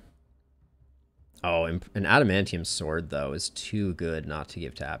dagger? Oh, an adamantium sword, though, is too good not to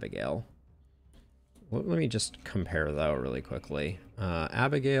give to Abigail. Let me just compare, though, really quickly.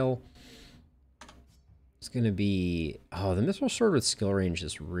 Abigail is going to be... Oh, the mithril sword with skill range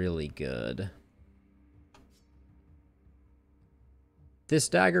is really good. This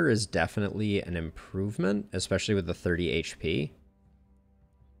dagger is definitely an improvement, especially with the 30 HP.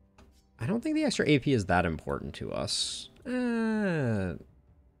 I don't think the extra AP is that important to us. No,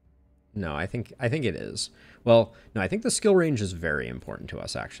 I think it is. Well, no, I think the skill range is very important to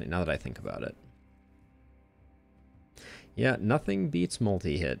us, actually, now that I think about it. Yeah, nothing beats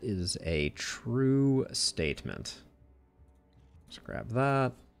multi-hit is a true statement. Let's grab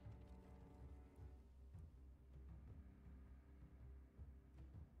that.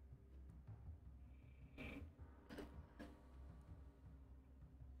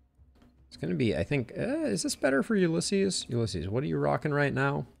 It's going to be, I think, is this better for Ulysses? Ulysses, what are you rocking right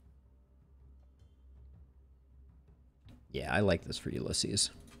now? Yeah, I like this for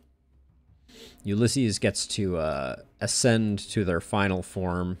Ulysses. Ulysses gets to ascend to their final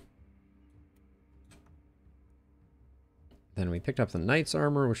form. Then we picked up the knight's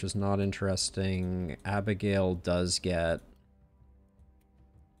armor, which is not interesting. Abigail does get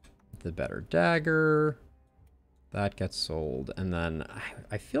the better dagger. That gets sold. And then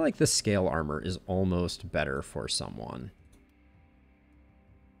I feel like the scale armor is almost better for someone.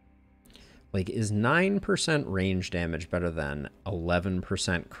 Like, is 9% range damage better than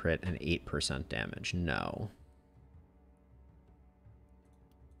 11% crit and 8% damage? No.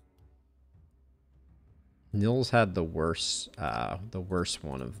 Nils had the worst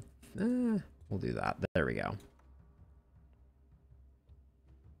one of... we'll do that. There we go.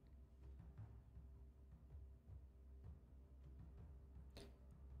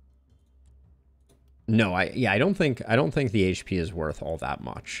 No, I don't think the HP is worth all that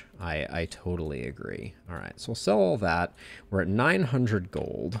much. I totally agree. All right, so we'll sell all that. We're at 900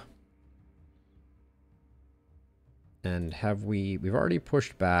 gold. And we've already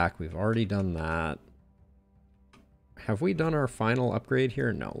pushed back. We've already done that. Have we done our final upgrade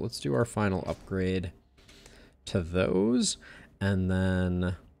here? No, let's do our final upgrade to those. And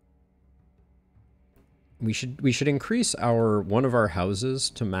then we should increase one of our houses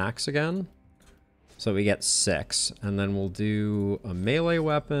to max again. So we get 6, and then we'll do a melee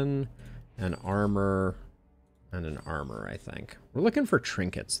weapon, an armor, and an armor, I think. We're looking for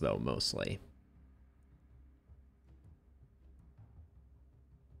trinkets, though, mostly.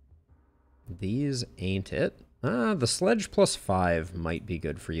 These ain't it. The sledge plus 5 might be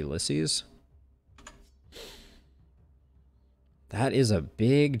good for Ulysses. That is a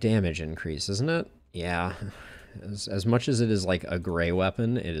big damage increase, isn't it? Yeah. As much as it is like a gray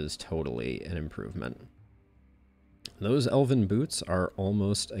weapon, it is totally an improvement. Those elven boots are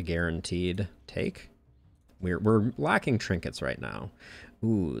almost a guaranteed take. We're lacking trinkets right now.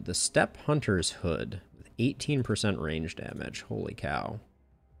 Ooh, the Steppe Hunter's Hood with 18% range damage. Holy cow.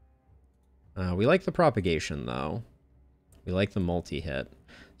 We like the propagation, though. We like the multi-hit.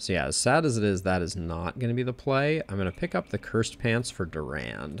 So yeah, as sad as it is, that is not going to be the play. I'm going to pick up the Cursed Pants for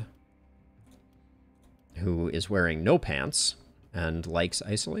Durand, who is wearing no pants and likes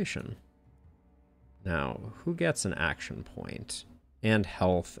isolation. Now, who gets an action point? And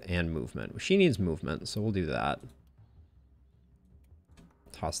health and movement. She needs movement, so we'll do that.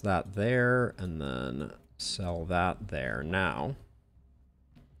 Toss that there, and then sell that there. Now,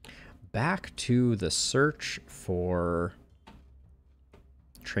 back to the search for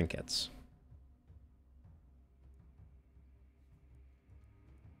trinkets.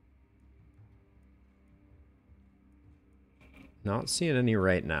 Not seeing any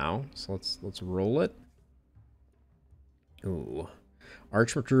right now, so let's roll it. Ooh.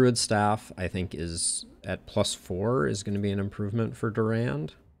 Archdruid Staff, I think, is at +4 is going to be an improvement for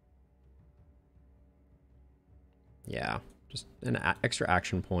Durand. Yeah, just an extra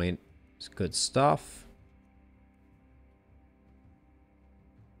action point. It's good stuff.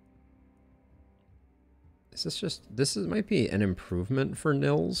 This might be an improvement for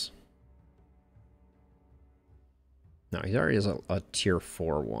Nils. No, he already has a tier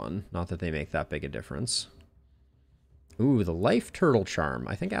 4 one. Not that they make that big a difference. Ooh, the Life Turtle Charm.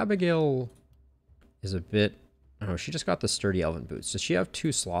 I think Abigail is a bit... Oh, she just got the Sturdy Elven Boots. Does she have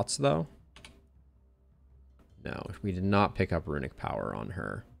 2 slots, though? No, we did not pick up Runic Power on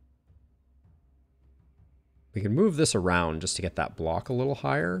her. We can move this around just to get that block a little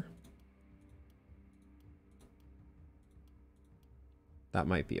higher. That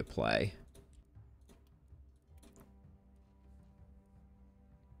might be a play.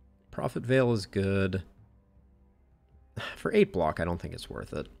 Prophet Veil is good. For 8 block, I don't think it's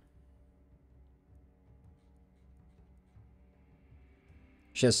worth it.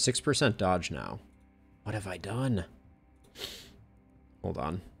 She has 6% dodge now. What have I done? Hold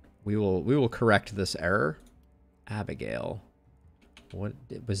on. We will correct this error. Abigail. What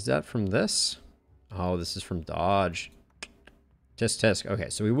was that from this? Oh, this is from dodge. Tisk tisk. Okay,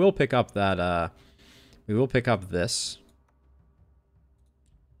 so we will pick up that we will pick up this.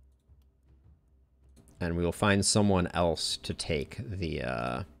 And we will find someone else to take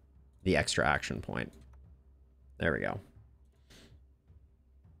the extra action point. There we go.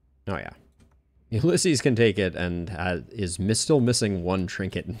 Oh yeah. Ulysses can take it and is still missing 1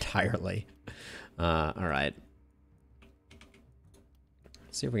 trinket entirely. All right.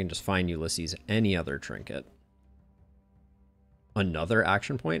 Let's see if we can just find Ulysses any other trinket. Another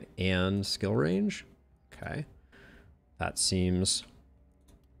action point and skill range? Okay. That seems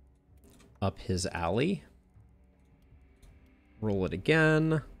up his alley. Roll it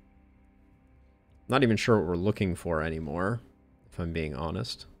again. Not even sure what we're looking for anymore, if I'm being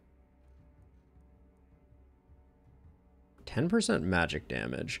honest. 10% magic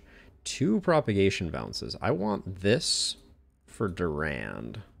damage. 2 propagation bounces. I want this for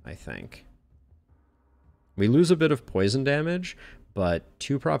Durand, I think. We lose a bit of poison damage, but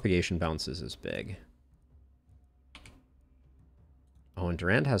 2 propagation bounces is big. Oh, and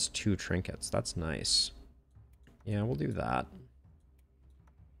Durand has 2 trinkets. That's nice. Yeah, we'll do that.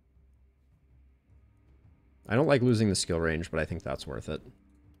 I don't like losing the skill range, but I think that's worth it.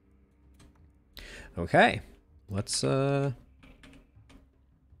 Okay. Let's do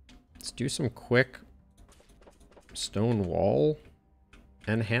some quick stone wall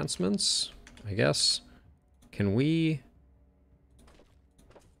enhancements, I guess. Can we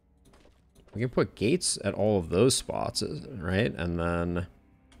can put gates at all of those spots, right? And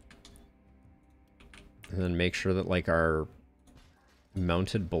then make sure that like our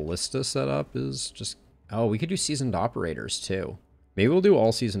mounted ballista setup is just... Oh, we could do seasoned operators too. Maybe we'll do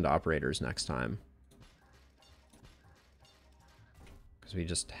all seasoned operators next time. Because we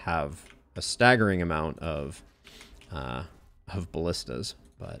just have a staggering amount of ballistas.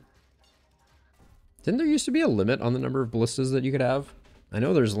 But didn't there used to be a limit on the number of ballistas that you could have? I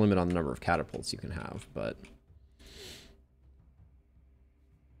know there's a limit on the number of catapults you can have, but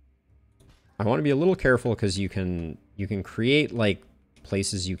I want to be a little careful because you can create like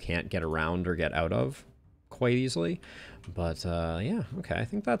places you can't get around or get out of quite easily. But yeah, okay, I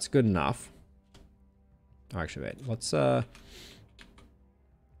think that's good enough. Oh, actually, wait, let's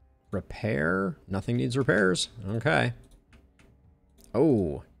repair. Nothing needs repairs. Okay.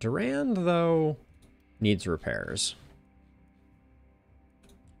 Oh, Durand though needs repairs.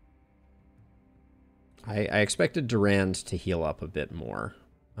 I expected Durand to heal up a bit more.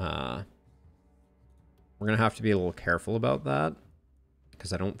 We're going to have to be a little careful about that.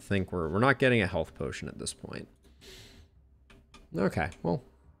 Because I don't think we're not getting a health potion at this point. Okay, well,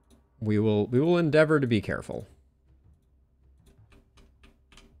 we will endeavor to be careful.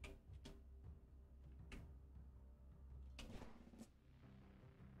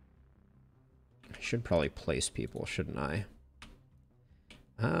 should probably place people, shouldn't I?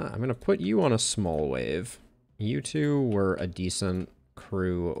 I'm going to put you on a small wave. You two were a decent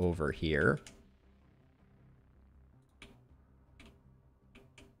crew over here.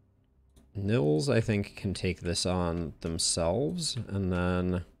 Nils, I think, can take this on themselves, and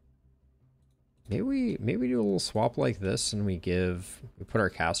then maybe we do a little swap like this, and we put our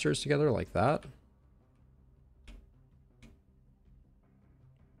casters together like that.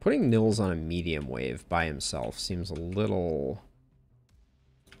 Putting Nils on a medium wave by himself seems a little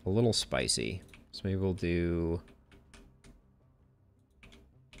spicy. So maybe we'll do...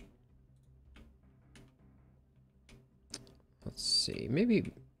 Let's see,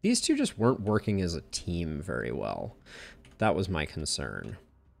 maybe these two just weren't working as a team very well. That was my concern.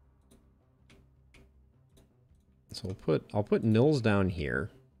 So I'll put Nils down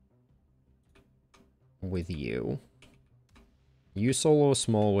here with you. You solo a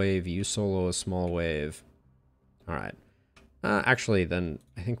small wave, you solo a small wave. All right. Actually, then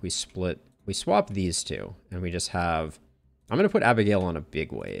I think we swap these two, and we just have... I'm going to put Abigail on a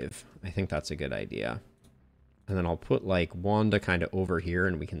big wave. I think that's a good idea. And then I'll put, like, Wanda kind of over here,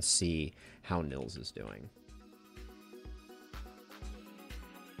 and we can see how Nils is doing.